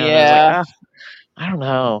about, and I was like, Yeah. I don't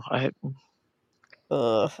know.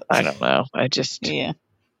 Ugh. I don't know. I just Yeah.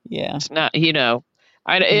 Yeah. it's not.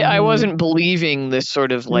 I Hmm. wasn't believing this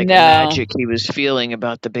sort of like No. magic he was feeling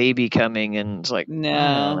about the baby coming, and it's like I don't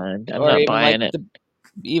know. No. I'm Or not even like buying it. the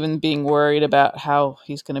even being worried about how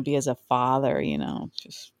he's going to be as a father,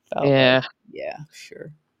 just felt like, Yeah. yeah,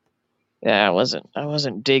 sure. Yeah,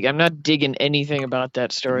 I'm not digging anything about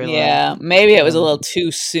that storyline. Yeah, maybe it was a Um, little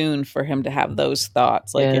too soon for him to have those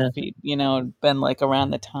thoughts. Like if yeah. he, had been like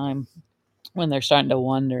around the time when they're starting to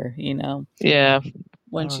wonder, Yeah. I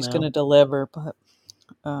when don't she's going know. to deliver. But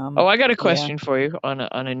Oh, I got a yeah. question for you on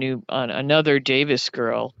another Davis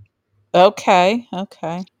girl. Okay.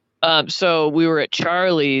 Okay. So we were at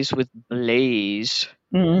Charlie's with Blaze.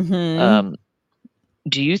 Mm-hmm. Um,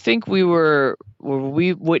 do you think were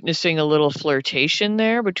we witnessing a little flirtation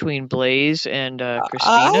there between Blaze and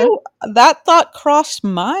Christina? I That thought crossed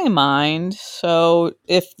my mind. So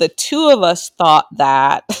if the two of us thought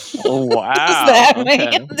that, Oh does wow. that mean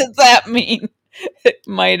Okay. does that mean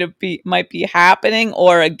it might be happening?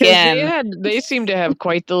 Or Because again, they seem to have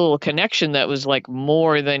quite the little connection that was like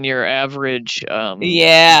more than your average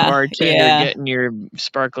yeah, bartender yeah, getting your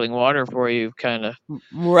sparkling water for you kind of, you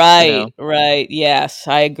know. right, right. Yes,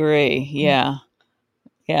 I agree. Yeah.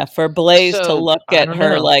 Yeah, for Blaze to So look I at don't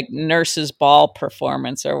her know. like nurse's ball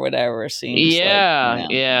performance or whatever seems like, Yeah,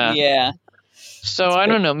 yeah. yeah, So it's a I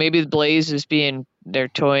bit. don't know. Maybe Blaze is they're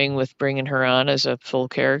toying with bringing her on as a full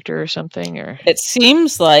character or something, or It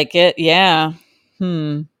seems like it. Yeah.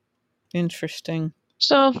 Hmm. Interesting.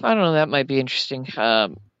 so I don't know. That might be interesting,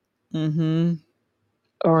 Mm-hmm.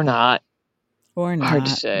 or not. Or Hard to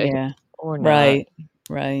not. say, Yeah. or not. Right.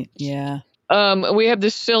 Right. Yeah. We have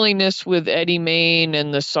this silliness with Eddie Main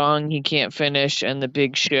and the song he can't finish, and the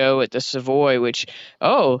big show at the Savoy, which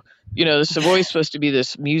the Savoy is supposed to be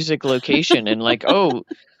this music location, and like, oh,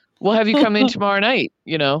 we'll have you come in tomorrow night,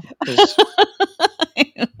 because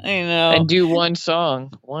I know. and do one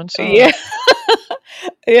song. Yeah.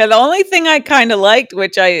 Yeah, the only thing I kind of liked,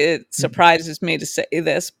 which it surprises me to say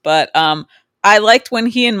this, but I liked when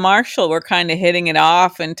he and Marshall were kind of hitting it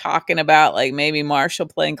off and talking about like maybe Marshall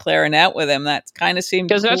playing clarinet with him. That kind of seemed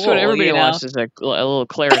Because that's what cool, everybody wants is a little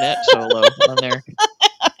clarinet solo on there.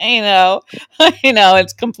 I know,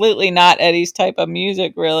 it's completely not Eddie's type of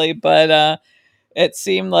music, really, but it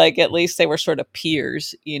seemed like at least they were sort of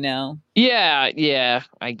peers, Yeah, yeah,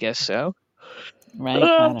 I guess so. right? Uh,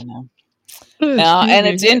 I don't know. Excuse And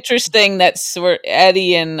me. it's interesting that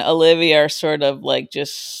Eddie and Olivia are sort of like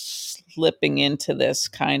just slipping into this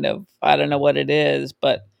kind of, I don't know what it is,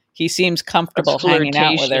 but he seems That's comfortable hanging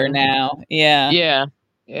out with her flirtation. now. Yeah. Yeah.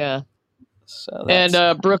 Yeah. So And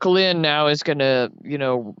that's Brooklyn now is gonna,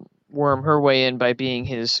 worm her way in by being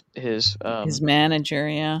his his manager.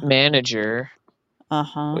 Yeah. manager, Uh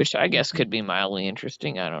huh. which I guess could be mildly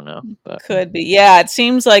interesting. I don't know, but Could be. Yeah. It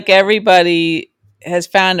seems like everybody has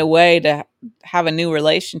found a way to have a new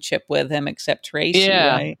relationship with him except Tracy,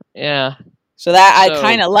 yeah, right? yeah. So that I So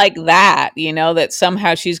kind of like that, that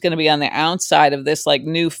somehow she's going to be on the outside of this like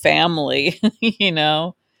new family,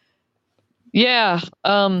 yeah,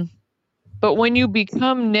 but when you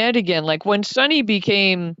become Ned again, like when Sonny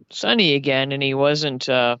became Sonny again, and he wasn't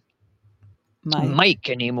Mike. Mike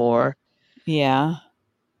anymore, Yeah.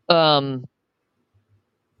 um,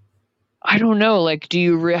 I don't know. Like,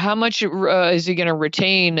 how much is he going to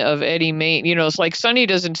retain of Eddie Main? It's like Sonny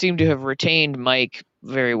doesn't seem to have retained Mike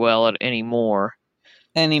very well anymore.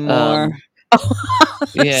 Anymore.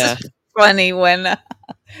 This Yeah. is funny when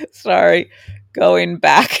sorry, going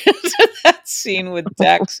back to that scene with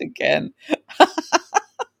Dex again.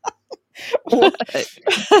 What?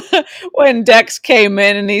 When Dex came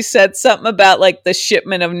in and he said something about like the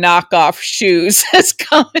shipment of knockoff shoes has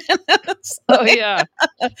come in. Oh yeah,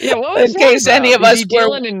 yeah. What was In that case any about? of Is he us were,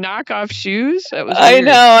 dealing in knockoff shoes? That was I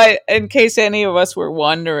know, weird. in case any of us were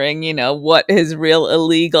wondering, what his real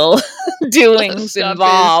illegal doings Stuff is,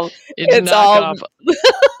 involve, it's it's all, knockoff.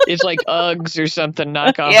 It's like Uggs or something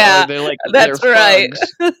knockoff. yeah, They're that's right.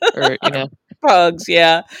 Fugs, or Pugs,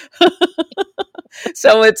 yeah.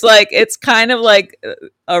 So it's kind of like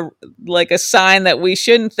a sign that we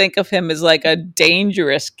shouldn't think of him as like a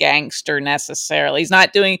dangerous gangster necessarily. He's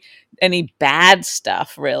not doing any bad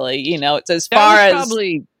stuff really. It's as That far was as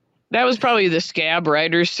probably that was probably the scab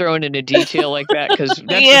writers throwing in a detail like that, because that's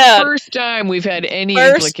the yeah, first time we've had any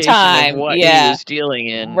first implication of time, what he yeah. was dealing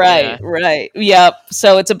in. Right, Yeah, right. Yep.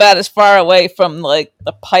 So it's about as far away from like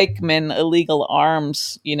the pikeman illegal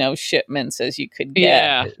arms, shipments as you could get.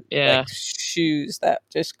 yeah, yeah, Like shoes that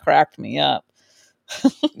just cracked me up.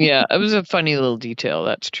 yeah. It was a funny little detail.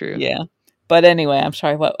 That's true. Yeah. But anyway, I'm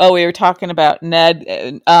sorry. What? Oh, we were talking about Ned.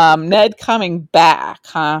 Ned coming back,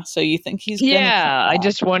 huh? So you think he's gonna come Yeah, I back?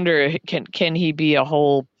 just wonder, can he be a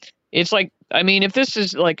whole? It's like, I mean, if this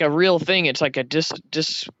is like a real thing, it's like a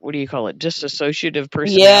what do you call it? Disassociative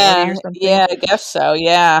personality or Yeah, something. yeah. I guess so.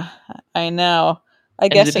 Yeah, I know. I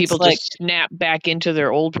And the guess it's people like, just snap back into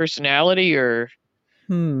their old personality, or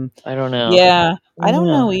hmm. I don't know. Yeah, I I don't don't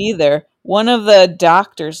know. know either. One of the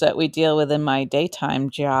doctors that we deal with in my daytime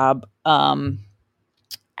job,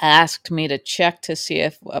 asked me to check to see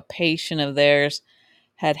if a patient of theirs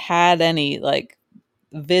had had any like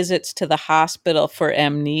visits to the hospital for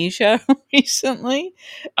amnesia recently.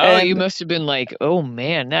 Oh, you And must have been like, oh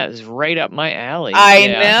man, that is right up my alley. I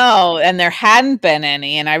Yeah. know, and there hadn't been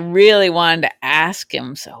any, and I really wanted to ask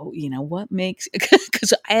him. So, what makes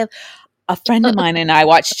because I have a friend of mine and I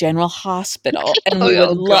watch General Hospital, and Oh, we would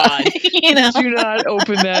oh love, God. Do not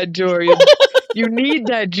open that door. You need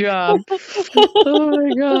that job. Oh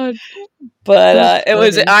my God. But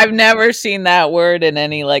That's funny. I've never seen that word in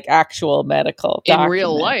any like actual medical In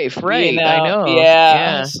real document, life, right? I know. yeah.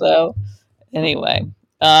 Yeah. So anyway,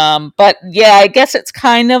 but yeah, I guess it's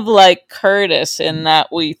kind of like Curtis in that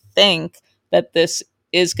we think that this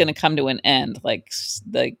is going to come to an end. Like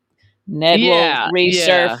Ned will Yeah.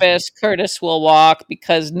 Yeah. resurface, Curtis will walk,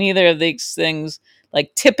 because neither of these things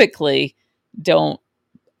like typically don't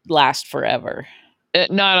last forever.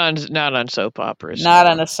 Not on soap operas, Not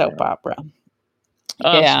on no. a soap No. opera.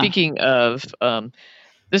 Yeah. Speaking of,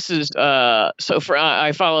 this is so for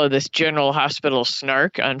I follow this General Hospital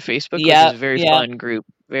Snark on Facebook, which is Yep. a very Yep. fun group,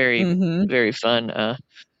 very Mm-hmm. very fun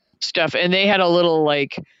stuff. And they had a little,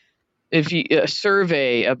 like, if you a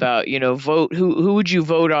survey about, vote, who would you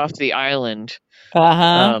vote off the island,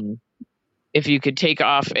 Uh-huh. um if you could take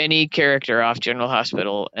off any character off General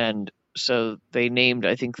Hospital. And so they named,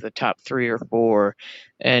 I think, the top 3 or 4,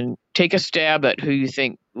 and take a stab at who you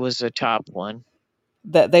think was the top one.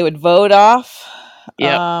 That they would vote off.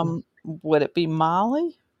 Yep. Would it be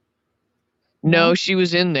Molly? No, No. she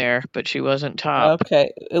was in there, but she wasn't top.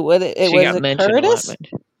 Okay. It She was got it mentioned a lot, Curtis?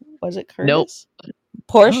 but Was it nope. Curtis? Oh,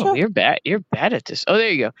 Portia? you're bad. You're bad at this. Oh, there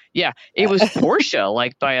you go. Yeah, it was Portia,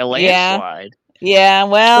 like by a Yeah. landslide. Yeah.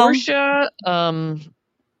 Well. Portia.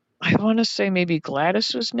 I want to say maybe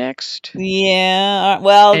Gladys was next, Yeah.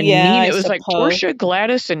 Well. and Yeah. Nina. I It was like suppose. Portia,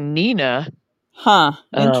 Gladys, and Nina. Huh.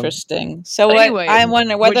 Um. Interesting. So what? Anyway, I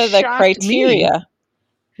wonder what whether the shocked me, criteria.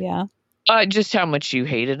 Yeah. just how much you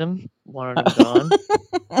hated him, wanted him gone.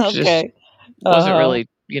 Just Okay. Wasn't Uh-huh. really,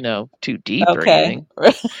 too deep or Okay. anything.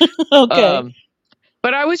 Okay. Um,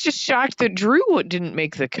 but I was just shocked that Drew didn't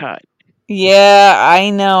make the cut. Yeah, I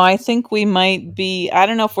know. I think we might be, I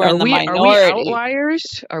don't know if we're Are in the we minority.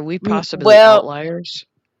 outliers? Are we possibly Well, outliers?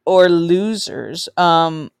 or losers.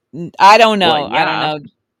 I don't Well, know. I don't yeah, know.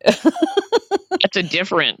 that's a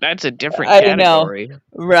different I don't know. category.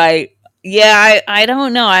 Right. Yeah, I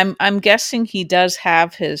don't know. I'm guessing he does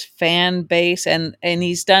have his fan base, and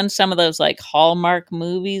he's done some of those like Hallmark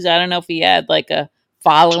movies. I don't know if he had like a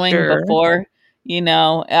following Sure. before,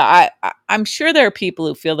 I'm sure there are people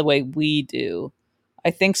who feel the way we do. I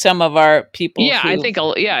think some of our people Yeah, I who think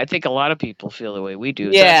I think a lot of people feel the way we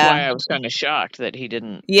do. So that's yeah. why I was kind of shocked that he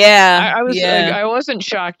didn't. Yeah. I was Yeah. I wasn't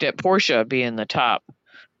shocked at Portia being the top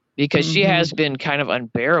because she has Mhm. been kind of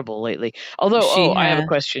unbearable lately. Although, She I have a had.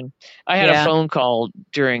 question. I had a Yeah. phone call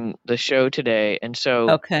during the show today, and so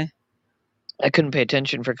Okay. I couldn't pay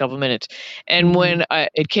attention for a couple minutes. And Mhm. when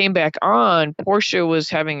it came back on, Portia was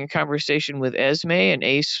having a conversation with Esme, and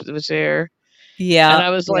Ace was there, and Yeah. I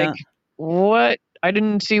was like, Yeah. "What?" I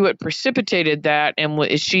didn't see what precipitated that, and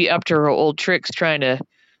is she up to her old tricks trying to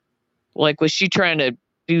was she trying to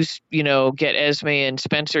get Esme and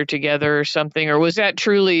Spencer together or something, or was that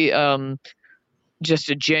truly just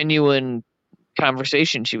a genuine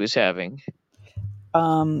conversation she was having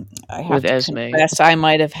I have with to Esme? confess I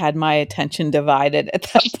might have had my attention divided at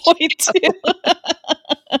that point too.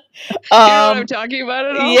 You know what I'm Um, talking about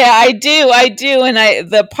at all? yeah, I do, and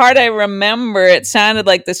the part I remember, it sounded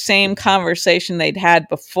like the same conversation they'd had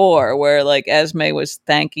before, where like Esme was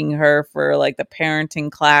thanking her for like the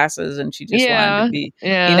parenting classes, and she just wanted to Yeah, be,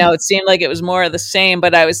 yeah. it seemed like it was more of the same.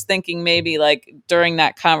 But I was thinking maybe like during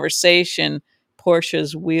that conversation,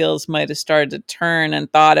 Portia's wheels might have started to turn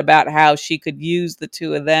and thought about how she could use the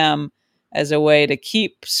two of them as a way to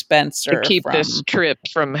keep To Spencer keep this from, trip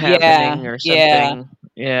from yeah, happening or yeah. something.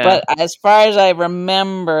 Yeah. But as far as I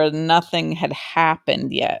remember, nothing had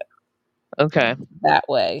happened yet Okay. that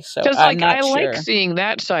way, so Because I'm I not like sure. seeing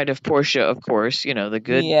that side of Portia, of course. The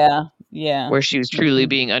good Yeah, yeah. where she was truly Mhm,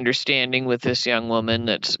 being understanding with this young woman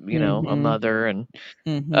that's a mhm, mother and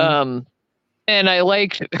mhm. um and I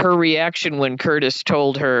liked her reaction when Curtis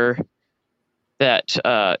told her that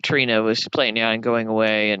Trina was playing out and going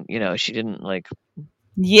away, and she didn't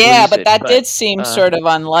Yeah, lose but it. that But did seem uh, sort of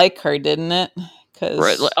unlike her, didn't it?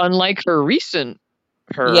 Because unlike her recent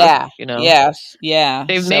her, yeah, yes, yeah,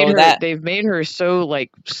 they've made so her that they've made her so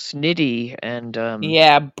snitty and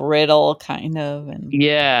yeah, brittle kind of, and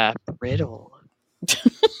yeah, brittle.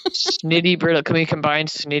 Snitty brittle. Can we combine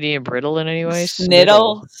snitty and brittle in any way?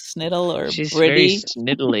 Snittle. snittle or She's very britty.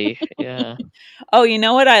 sniddly. Yeah. Oh, you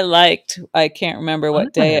know what I liked? I can't remember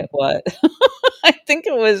what day Ah. it was. I think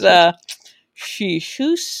it was, sheesh,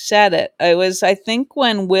 who said it? It was, I think,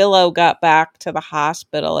 when Willow got back to the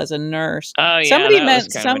hospital as a nurse. Oh yeah, Somebody that was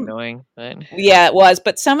meant kind of some annoying, but yeah, it was,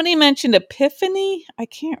 but somebody mentioned epiphany. I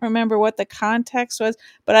can't remember what the context was,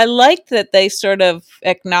 but I liked that they sort of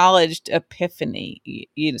acknowledged epiphany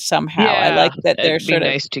somehow. I yeah, like that they're it'd be sort of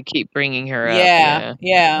nice to keep bringing her up. yeah, Yeah.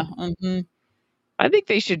 yeah, mhm. I think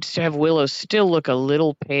they should have Willow still look a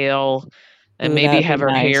little pale and Ooh, maybe that'd be have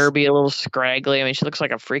her hair nice. be a little scraggly. I mean, she looks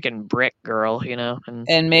like a freaking brick girl, and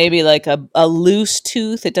And maybe like a loose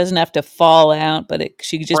tooth. It doesn't have to fall out, but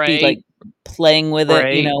she could just be right, like playing with it,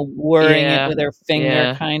 right. worrying it Yeah. with her finger,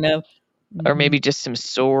 Yeah. kind of. Or Mhm. maybe just some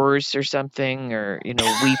sores or something, or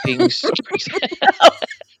weeping sores.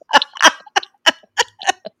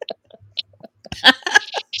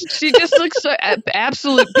 She just looks like an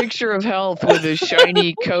absolute picture of health with a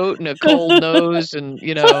shiny coat and a cold nose, and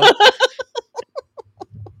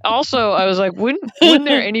Also, I was like, wouldn't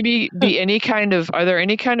there be any kind of are there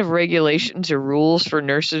any kind of regulations or rules for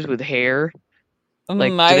nurses with hair? Do I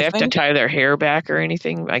they have to think tie their hair back or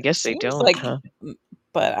anything? I guess they seems don't, like, huh?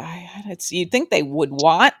 but you'd think they would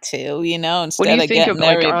want to, What do instead you of think of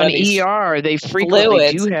getting on everybody's ER? They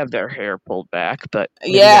frequently do fluids. have their hair pulled back, but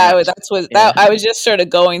maybe they're Yeah, not. that's what Yeah, that I was just sort of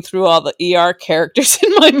going through all the ER characters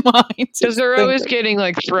in my mind to because they're think always of, getting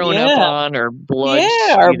thrown up yeah, on or blood,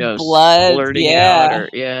 yeah, or blood, splurting out yeah, or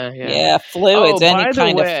yeah, yeah. yeah, Oh, fluids, any by the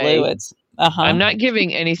kind of way, fluids. Uh-huh. I'm not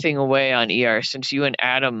giving anything away on ER since you and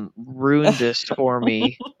Adam ruined this for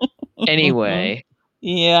me Mhm. anyway.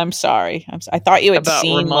 Yeah, I'm sorry. I thought you had About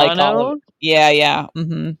seen like all of it. Romano. Yeah, yeah.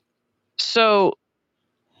 Mhm. So,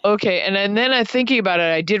 okay, and then I thinking about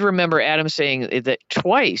it, I did remember Adam saying that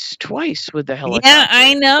twice with the Yeah,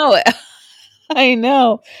 I helicopter. know. I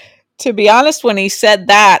know. To be honest, when he said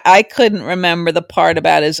that, I couldn't remember the part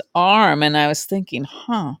about his arm, and I was thinking,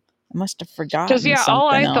 "Huh, I must have Because forgotten yeah, all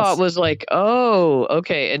something I thought else." was oh,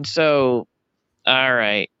 okay, and so All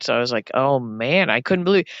right. So I was like, oh man, I couldn't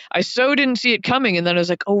believe I so didn't see it coming. And then I was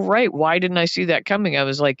like, oh right, why didn't I see that coming? I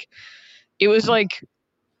was like, it was like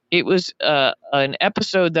it was an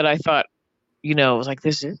episode that I thought, it was like,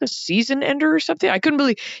 this is a season ender or something. I couldn't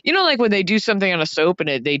believe, like when they do something on a soap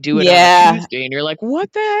and they do it on a Yeah. Tuesday and you're like,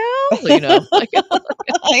 what the hell? Like,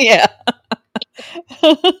 Yeah.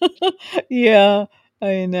 Yeah,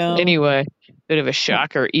 I know. anyway, bit of a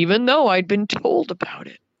shocker, even though I'd been told about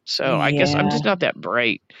it. So I guess I'm Yeah. just not that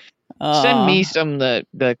bright. Send Oh, me some the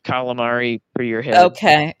calamari for your head.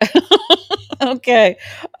 okay. Okay.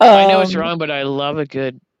 I know it's wrong, but I love a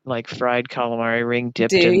good like fried calamari ring Do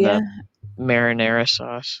dipped in the you? marinara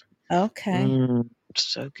sauce. Okay.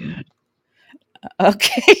 So good.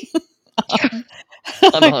 Okay.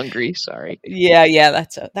 I'm hungry. Sorry. Yeah,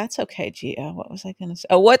 that's okay, Gia. What was I gonna say?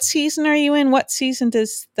 Oh, what season are you in? What season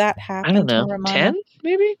does that I don't happen to know. Ramona? 10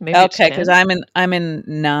 maybe? Maybe it's Okay, because 10. I'm in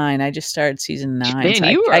 9. I just started season 9. Man, So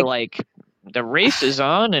you are I like the race is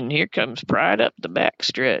on and here comes Pride up the back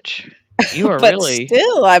stretch. You are but really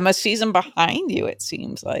still I'm a season behind you, it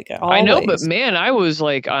seems like I know, but always. man, I was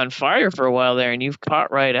like on fire for a while there and you've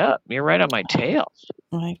caught right up. You're right on my tail.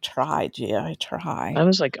 I try, Gia. I I try.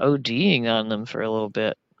 was like ODing on them for a little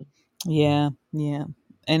bit. Yeah, yeah.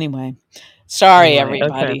 Anyway, sorry, Anyway, okay.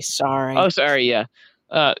 everybody. Oh, Sorry. sorry, yeah.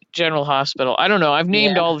 General Hospital. I don't know. I've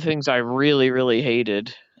named Yeah, all the things I really, really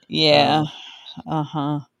hated. yeah.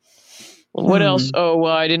 Uh-huh. What else? Hmm. Oh,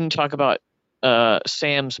 well, I didn't talk about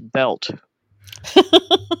Sam's belt. Do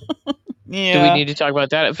we Yeah, need to talk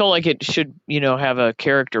about that? It felt like it should, have a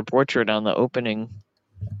character portrait on the opening.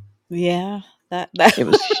 yeah. That It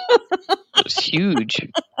was it was huge. It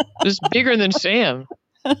was bigger than Sam,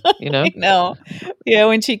 you know? I know. Yeah,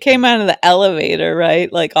 when she came out of the elevator,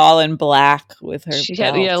 right? Like all in black with her She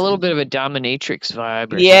had belt. a little bit of a dominatrix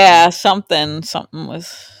vibe or something. Yeah, something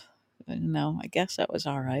was, I guess that was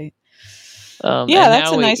all right. Yeah, And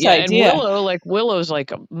that's now a nice and idea. Willow's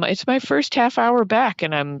like it's my first half hour back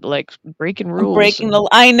and I'm like breaking rules Breaking and the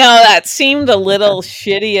I know that seemed a little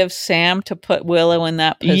shitty of Sam to put Willow in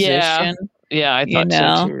that yeah. position, Yeah, I you thought so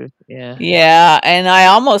know? too. Yeah. Yeah, and I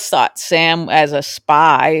almost thought Sam, as a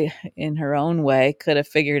spy in her own way, could have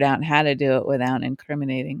figured out how to do it without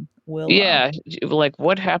incriminating Willow. Yeah, like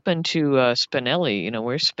what happened to Spinelli?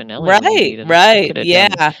 Where's Spinelli when you Right, need him? He right. could have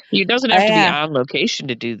done. Yeah. He doesn't have to be Yeah. on location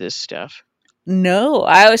to do this stuff. No,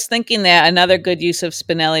 I was thinking that another good use of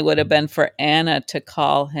Spinelli would have been for Anna to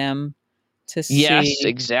call him to Yes, see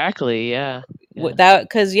exactly. Yeah, yeah. that,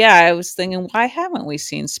 because yeah, I was thinking, why haven't we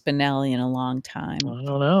seen Spinelli in a long I time?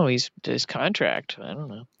 don't know. He's his contract. I don't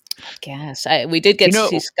know. I guess we did You get to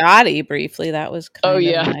see know. Scotty briefly. That was Oh kind of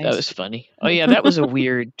yeah, that nice. was funny. Oh yeah, that was a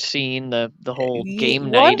weird scene. The whole It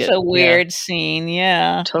game night was at a yeah, weird scene,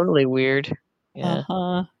 yeah. totally weird. Yeah,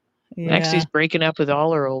 Uh-huh. Maxie's Yeah. breaking up with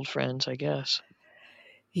all her old friends, I guess.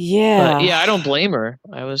 But Yeah. yeah, I don't blame her.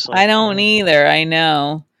 I was I like, don't yeah. either. I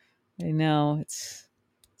know. I know. It's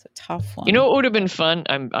a tough You know one. what would have been fun?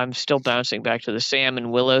 I'm still bouncing back to the Sam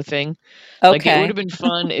and Willow thing. Like it would Okay. have been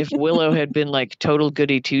fun if Willow had been like total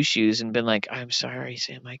goody two shoes and been like, "I'm sorry,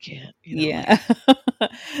 Sam, I can't." Yeah.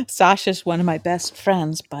 Sasha's one of my best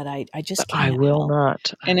friends, but I just I can't will help.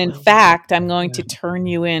 not. I And in will not. fact, I'm going Yeah, to turn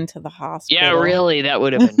you into the yeah, hospital. really, that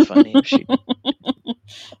would have been funny if she.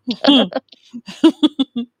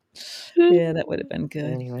 Yeah, that would have been good.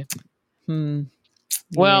 Anyway, Hmm.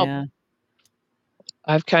 well, Yeah.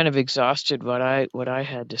 I've kind of exhausted what I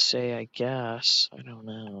had to say. I guess I don't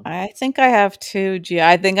know. I think I have too, Gia.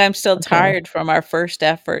 I think I'm still Okay. tired from our first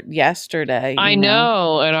effort yesterday, I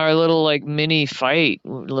know, and our little like mini fight, a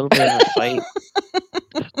little bit of a fight.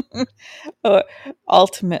 Uh,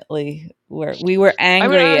 Ultimately, we were I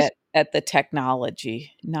mean, angry at the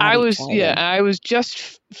technology, not each yeah, other. I was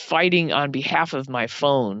just fighting on behalf of my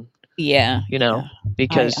phone, Yeah, you yeah. know,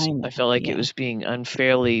 because I I know. felt like it Yeah. was being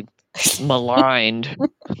unfairly maligned.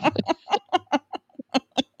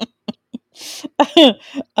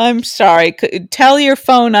 I'm sorry. Tell your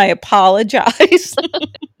phone I apologize.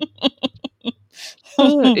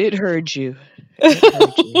 It heard you. It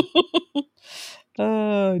heard you.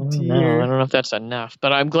 Oh I dear. don't know if that's enough,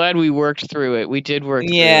 but I'm glad we worked through it. We did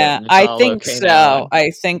work through it, Yeah, and it's I all think okay now. so. And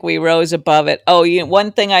I think we rose above it. Oh,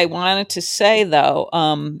 one thing I wanted to say though,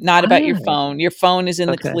 not about your ah, phone. Your phone is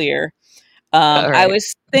in the okay, clear. all I right.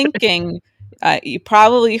 was thinking, you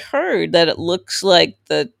probably heard that it looks like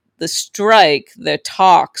the strike, the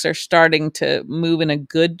talks are starting to move in a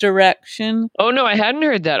good direction. Oh no, I hadn't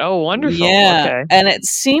heard that. Oh, wonderful. Yeah, Okay. and it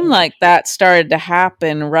seemed like that started to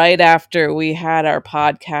happen right after we had our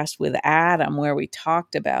podcast with Adam where we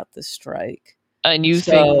talked about the strike. And you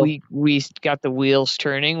think So we got the wheels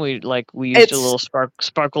turning? We used a it's little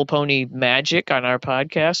sparkle pony magic on our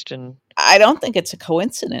podcast, and I don't think it's a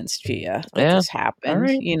coincidence, Gia, that yeah, this all happened.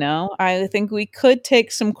 right. I think we could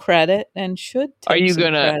take some credit and should Are take you some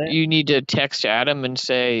gonna? credit. You need to text Adam and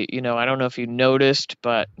say, I don't know if you noticed,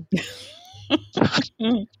 but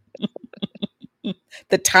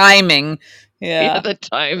The timing, yeah, yeah, the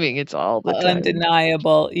timing. It's all the timing.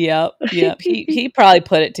 undeniable. Yep, yep. He probably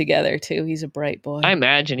put it together too. He's a bright I boy.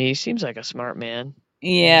 imagine he seems like a smart man.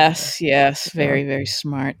 Yes, yes, Yeah. very, very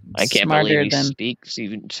smart. I can't believe Smarter he than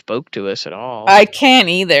even spoke to us at all. I can't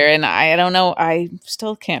either, and I don't know. I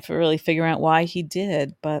still can't really figure out why he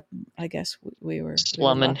did, but I guess we were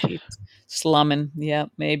Slumming, lucky. Slumming, yeah.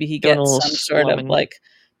 Maybe he doing a gets little some sort of slumming. like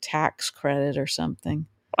tax credit or something.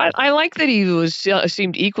 I like that he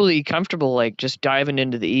seemed equally comfortable, like just diving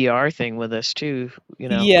into the ER thing with us too.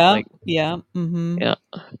 Yeah, Like yeah. Mm-hmm. yeah,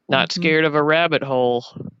 not Mm-hmm. scared of a rabbit hole.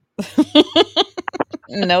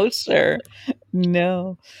 No, sir.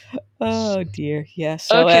 No. Oh dear. Yes.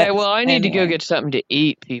 So Okay, well, I need to go anyway. get something to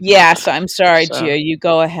eat, people. Yes, I'm sorry, So Gia. You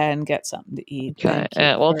go ahead and get something to eat. okay,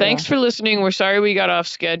 Thank you well, for thanks for listening. We're sorry we got off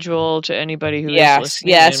schedule to anybody who is yes, listening,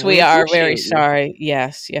 yes, and we we are very appreciate you. sorry.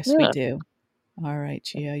 Yes, yes, we Yeah. do. All right,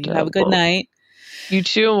 Gia. You have a good Well, night. you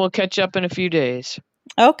too, and we'll catch up in a few days.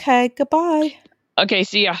 Okay, goodbye. Okay,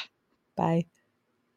 see ya. Bye.